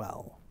onlookers as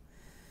well.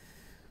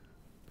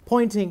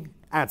 Pointing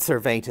at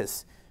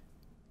Servetus,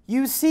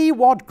 you see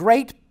what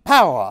great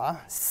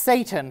power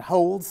Satan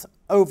holds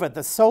over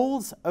the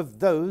souls of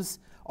those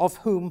of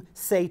whom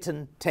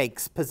Satan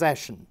takes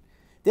possession.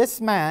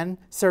 This man,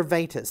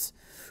 Servetus,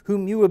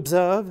 whom you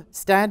observe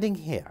standing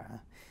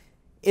here,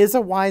 is a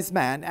wise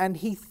man, and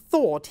he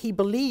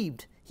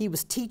believed he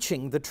was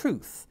teaching the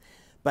truth.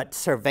 But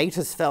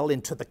Servetus fell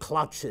into the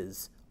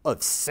clutches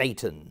of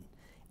Satan,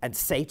 and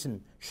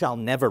Satan shall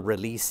never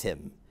release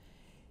him.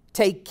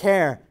 Take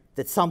care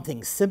that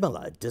something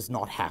similar does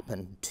not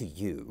happen to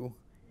you.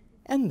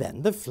 And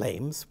then the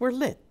flames were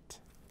lit.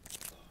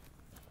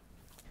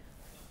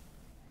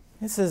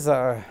 This is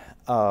a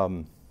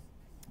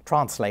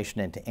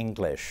translation into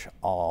English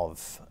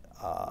of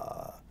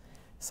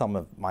some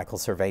of Michael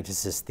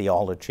Servetus's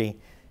theology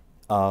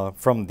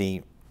from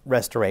the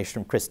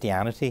Restoration of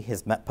Christianity,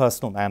 his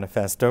personal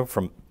manifesto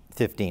from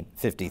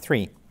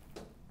 1553.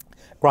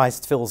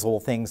 Christ fills all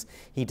things.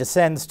 He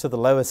descends to the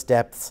lowest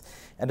depths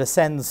and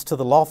ascends to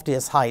the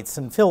loftiest heights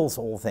and fills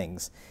all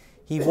things.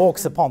 He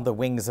walks upon the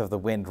wings of the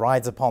wind,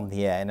 rides upon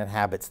the air, and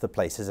inhabits the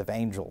places of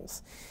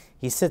angels.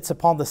 He sits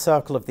upon the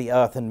circle of the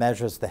earth and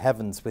measures the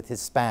heavens with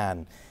his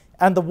span,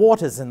 and the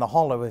waters in the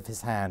hollow of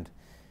his hand.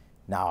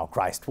 Now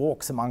Christ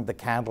walks among the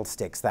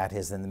candlesticks, that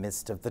is, in the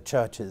midst of the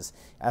churches,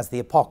 as the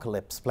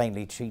Apocalypse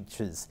plainly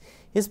teaches.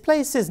 His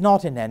place is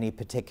not in any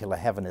particular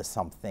heaven, as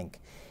some think.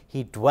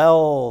 He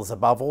dwells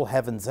above all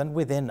heavens and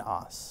within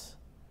us.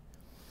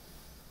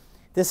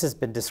 This has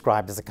been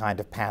described as a kind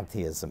of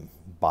pantheism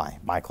by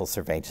Michael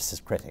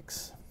Servetus's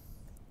critics.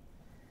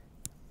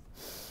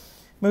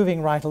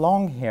 Moving right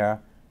along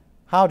here,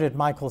 how did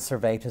Michael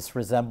Servetus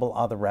resemble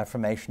other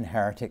Reformation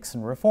heretics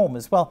and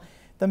reformers? Well,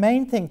 the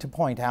main thing to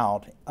point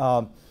out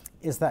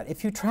is that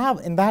if you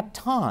travel in that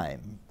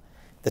time,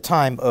 the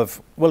time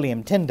of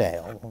William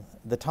Tyndale,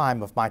 the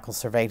time of Michael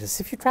Servetus,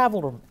 if you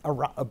traveled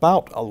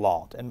about a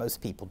lot, and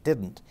most people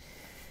didn't,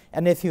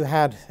 and if you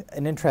had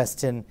an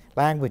interest in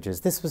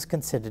languages, this was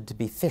considered to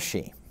be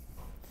fishy.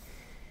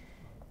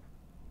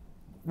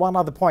 One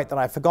other point that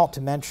I forgot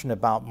to mention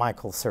about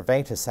Michael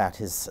Servetus at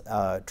his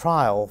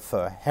trial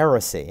for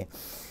heresy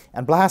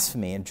and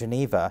blasphemy in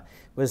Geneva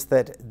was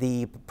that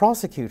the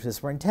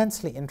prosecutors were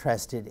intensely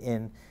interested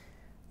in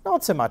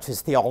not so much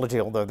his theology,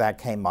 although that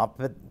came up,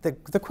 but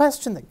the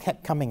question that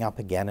kept coming up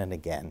again and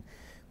again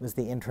was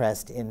the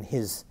interest in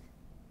his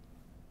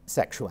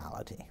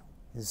sexuality,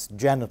 his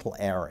genital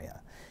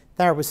area.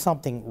 There was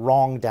something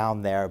wrong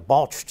down there,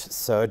 botched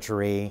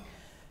surgery.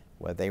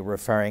 Were they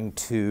referring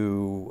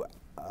to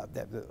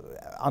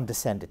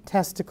undescended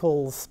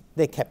testicles?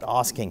 They kept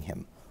asking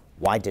him,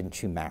 why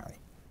didn't you marry?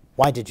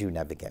 Why did you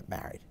never get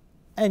married?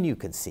 And you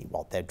can see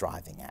what they're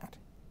driving at.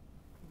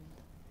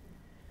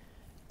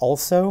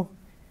 Also,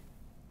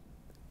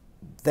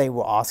 they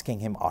were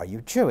asking him, are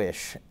you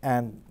Jewish?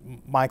 And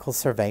Michael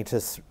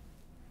Servetus,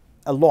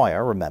 a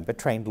lawyer, remember,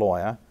 trained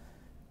lawyer,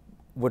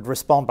 would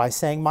respond by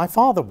saying, my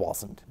father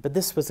wasn't. But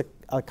this was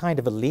a kind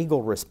of a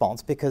legal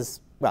response because,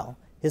 well,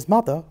 his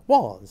mother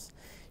was.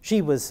 She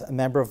was a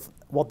member of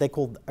what they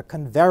called a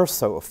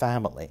converso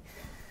family.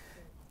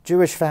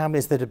 Jewish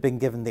families that had been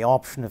given the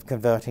option of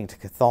converting to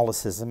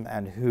Catholicism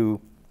and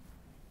who,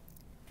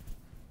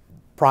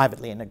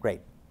 privately and at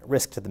great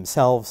risk to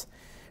themselves,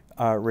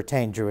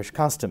 retained Jewish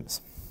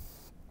customs.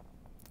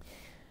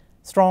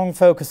 Strong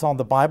focus on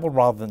the Bible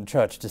rather than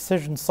church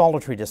decisions,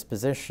 solitary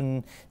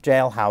disposition,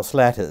 jailhouse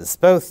letters.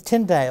 Both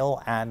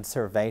Tyndale and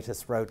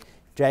Servetus wrote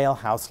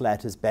jailhouse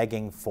letters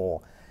begging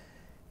for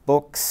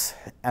books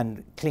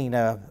and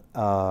cleaner,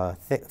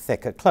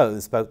 thicker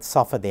clothes. Both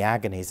suffered the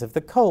agonies of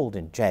the cold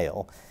in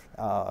jail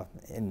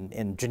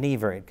in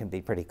Geneva it can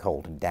be pretty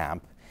cold and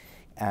damp.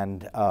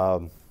 And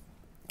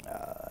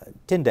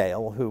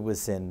Tyndale, who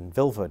was in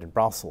Vilvoorde in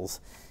Brussels,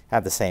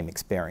 had the same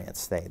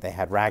experience. They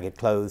had ragged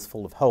clothes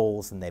full of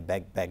holes, and they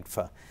begged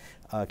for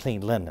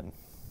clean linen.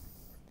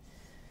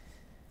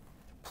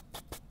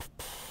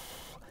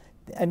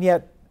 And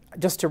yet,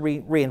 just to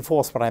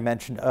reinforce what I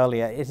mentioned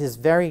earlier, it is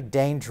very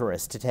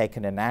dangerous to take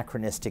an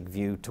anachronistic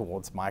view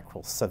towards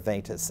Michael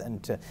Servetus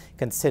and to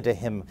consider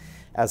him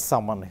as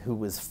someone who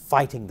was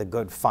fighting the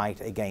good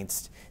fight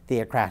against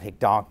theocratic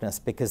darkness,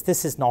 because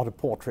this is not a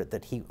portrait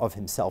of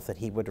himself that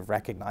he would have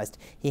recognized.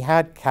 He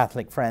had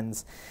Catholic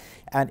friends,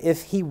 and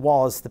if he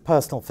was the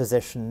personal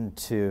physician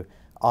to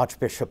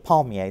Archbishop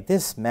Palmier,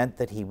 this meant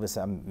that he was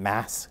a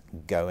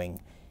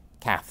mass-going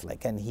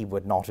Catholic, and he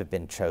would not have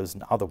been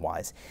chosen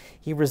otherwise.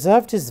 He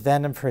reserved his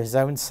venom for his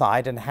own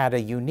side and had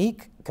a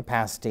unique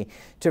capacity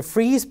to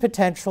freeze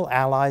potential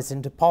allies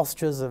into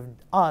postures of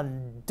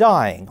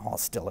undying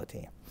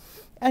hostility.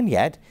 And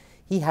yet,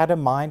 he had a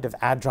mind of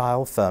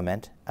agile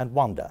ferment and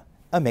wonder,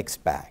 a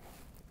mixed bag.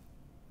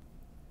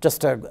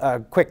 Just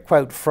a quick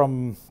quote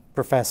from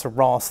Professor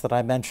Ross that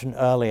I mentioned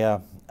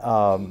earlier,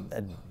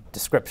 a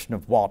description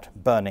of what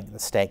burning the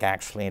stake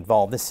actually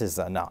involved. This is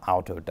an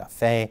auto da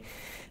fe.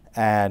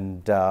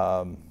 And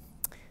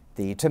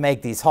to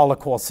make these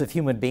holocausts of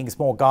human beings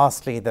more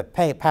ghastly, the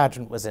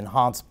pageant was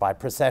enhanced by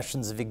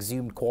processions of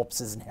exhumed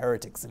corpses and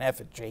heretics in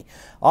effigy.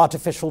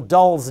 Artificial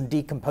dolls and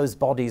decomposed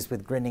bodies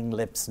with grinning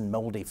lips and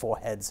moldy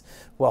foreheads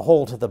were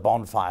hauled to the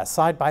bonfire,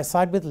 side by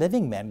side with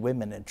living men,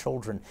 women, and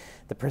children.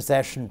 The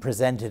procession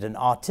presented an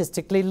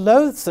artistically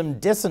loathsome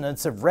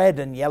dissonance of red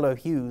and yellow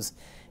hues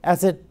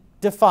as it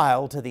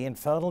defiled to the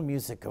infernal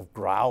music of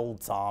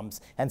growled psalms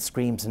and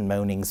screams and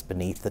moanings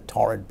beneath the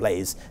torrid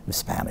blaze of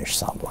Spanish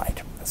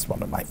sunlight. That's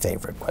one of my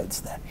favorite quotes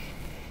there.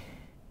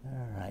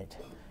 All right.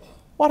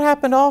 What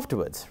happened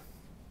afterwards?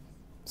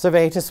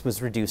 Servetus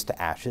was reduced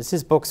to ashes.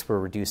 His books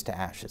were reduced to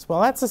ashes. Well,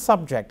 that's a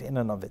subject in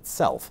and of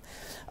itself.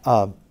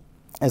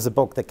 There's a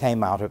book that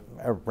came out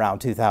around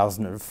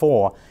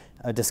 2004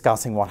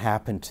 discussing what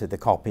happened to the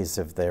copies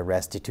of the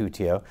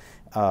Restitutio.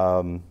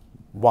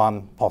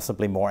 One,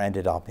 possibly more,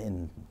 ended up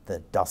in the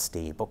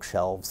dusty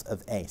bookshelves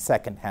of a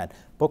second-hand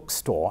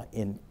bookstore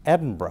in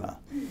Edinburgh.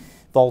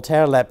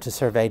 Voltaire leapt to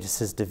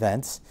Servetus's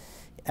defense,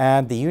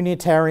 and the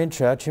Unitarian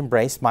Church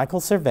embraced Michael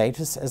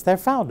Servetus as their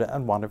founder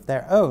and one of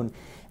their own.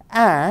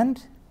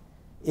 And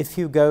if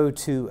you go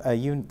to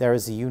there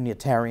is a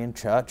Unitarian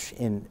church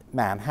in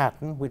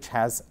Manhattan which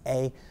has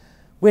a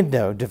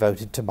window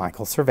devoted to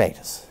Michael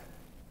Servetus.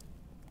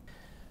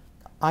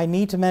 I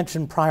need to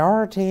mention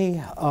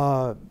priority.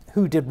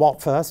 Who did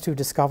what first? Who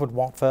discovered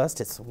what first?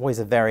 It's always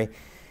a very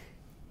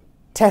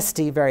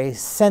testy, very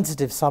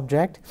sensitive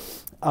subject.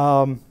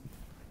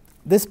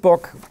 This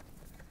book,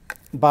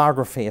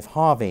 biography of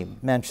Harvey,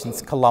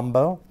 mentions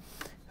Colombo,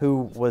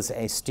 who was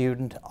a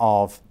student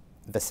of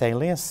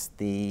Vesalius,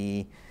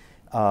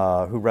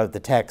 who wrote the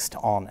text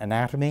on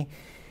anatomy.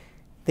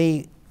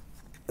 The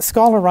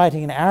scholar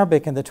writing in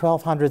Arabic in the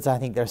 1200s, I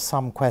think there's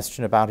some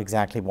question about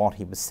exactly what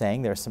he was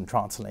saying. There are some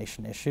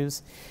translation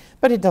issues.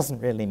 But it doesn't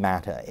really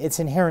matter. It's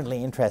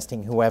inherently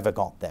interesting whoever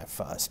got there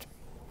first.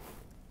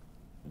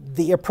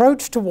 The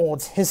approach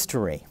towards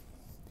history,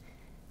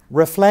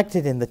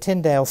 reflected in the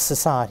Tyndale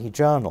Society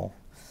Journal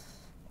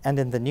and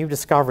in the new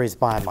discoveries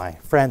by my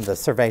friend, the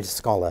Servetus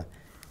scholar,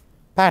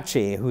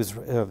 Pachi,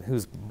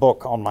 whose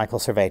book on Michael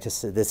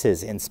Servetus this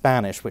is in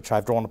Spanish, which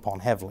I've drawn upon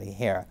heavily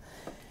here,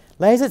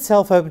 lays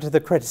itself open to the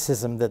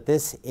criticism that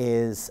this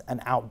is an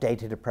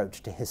outdated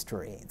approach to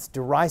history. It's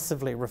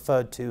derisively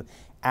referred to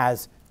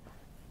as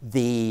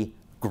the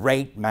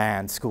great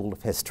man school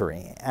of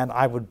history. And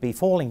I would be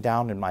falling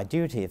down in my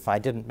duty if I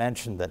didn't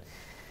mention that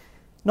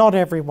not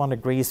everyone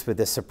agrees with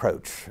this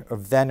approach of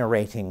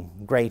venerating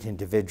great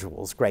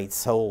individuals, great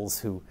souls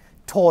who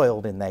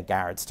toiled in their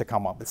garrets to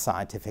come up with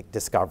scientific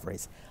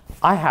discoveries.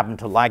 I happen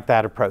to like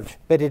that approach,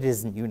 but it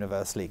isn't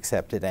universally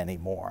accepted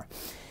anymore.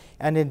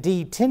 And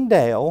indeed,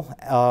 Tyndale,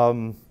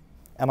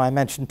 and I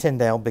mentioned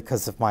Tyndale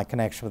because of my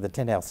connection with the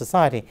Tyndale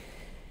Society,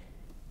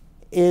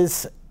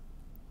 is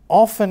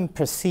often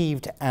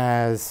perceived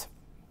as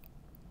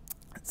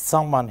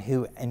someone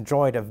who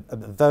enjoyed a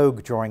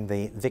vogue during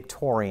the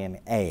Victorian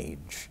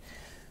age,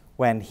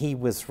 when he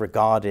was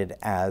regarded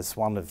as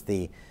one of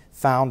the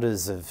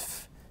founders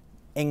of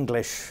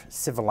English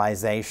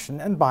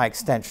civilization and by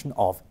extension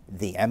of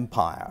the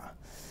empire.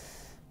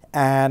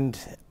 And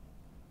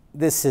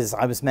this is,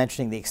 I was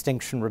mentioning the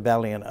Extinction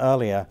Rebellion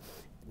earlier.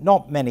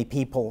 Not many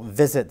people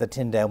visit the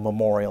Tyndale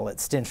Memorial at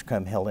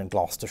Stinchcombe Hill in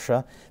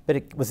Gloucestershire, but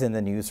it was in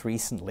the news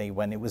recently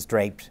when it was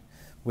draped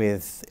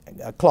with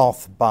a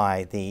cloth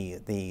by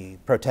the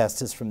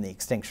protesters from the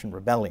Extinction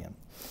Rebellion.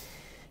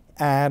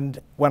 And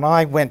when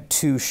I went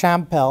to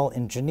Champel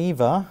in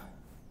Geneva,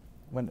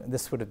 when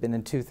this would have been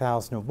in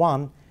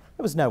 2001,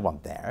 there was no one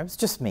there. It was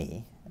just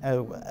me.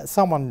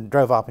 Someone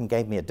drove up and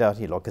gave me a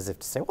dirty look as if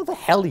to say, "What the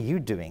hell are you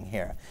doing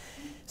here?"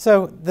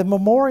 So the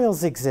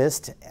memorials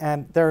exist,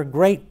 and they're a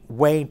great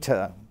way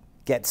to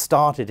get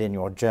started in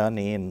your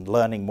journey in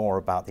learning more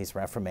about these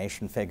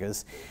Reformation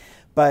figures.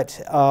 But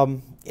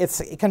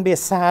it can be a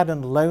sad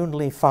and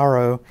lonely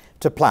furrow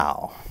to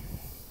plow.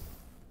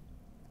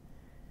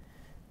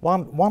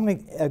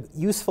 One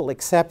useful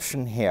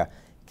exception here.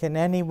 Can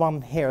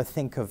anyone here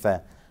think of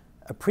a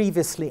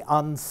previously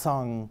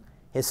unsung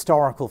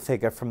historical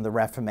figure from the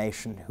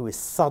Reformation who is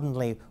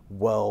suddenly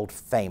world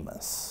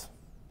famous?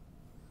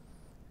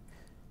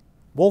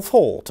 Wolf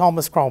Hall,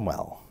 Thomas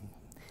Cromwell.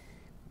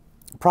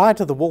 Prior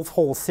to the Wolf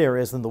Hall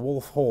series and the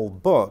Wolf Hall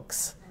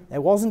books, there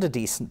wasn't a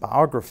decent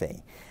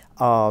biography.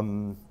 There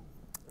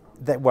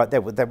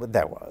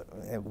were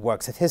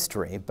works of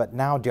history, but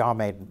now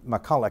Diarmaid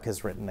MacCulloch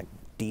has written a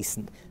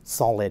decent,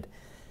 solid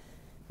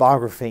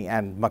biography,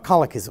 and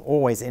MacCulloch is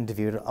always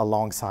interviewed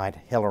alongside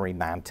Hilary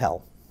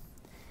Mantel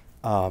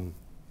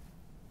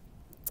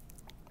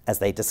as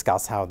they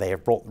discuss how they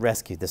have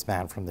rescued this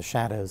man from the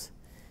shadows.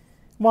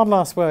 One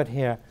last word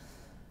here.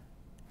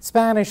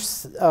 Spanish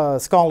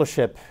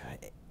scholarship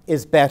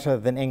is better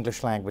than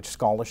English language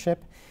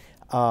scholarship.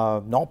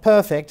 Not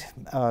perfect.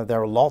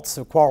 There are lots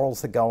of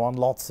quarrels that go on,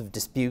 lots of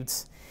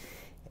disputes.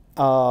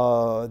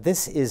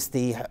 This is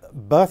the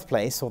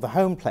birthplace or the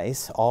home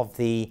place of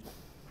the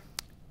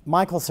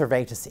Michael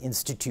Servetus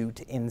Institute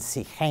in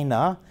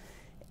Siena,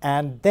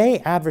 and they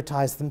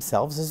advertise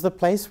themselves as the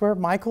place where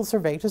Michael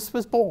Servetus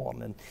was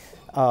born.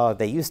 And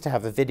they used to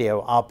have a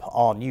video up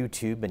on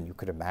YouTube, and you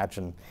could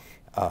imagine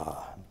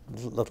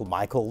little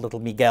Michael, little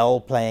Miguel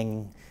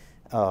playing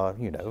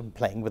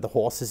playing with the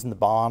horses in the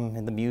barn,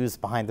 in the mews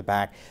behind the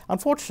back.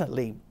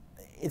 Unfortunately,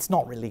 it's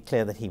not really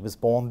clear that he was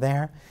born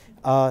there.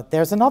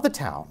 There's another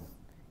town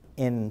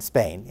in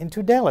Spain, in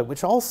Tudela,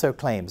 which also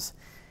claims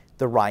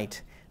the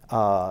right,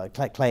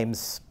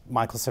 claims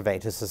Michael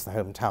Servetus as the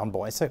hometown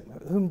boy. So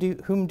whom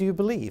do you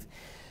believe?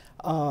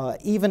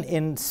 Even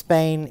in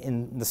Spain,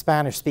 in the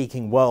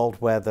Spanish-speaking world,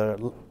 where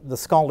the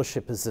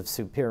scholarship is of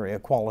superior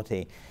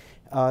quality,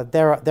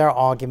 there are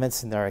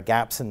arguments and there are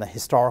gaps in the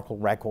historical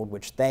record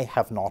which they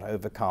have not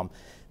overcome,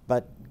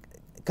 but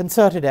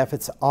concerted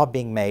efforts are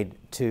being made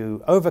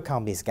to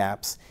overcome these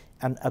gaps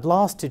and at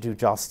last to do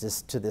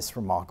justice to this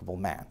remarkable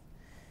man.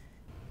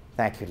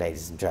 Thank you,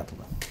 ladies and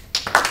gentlemen.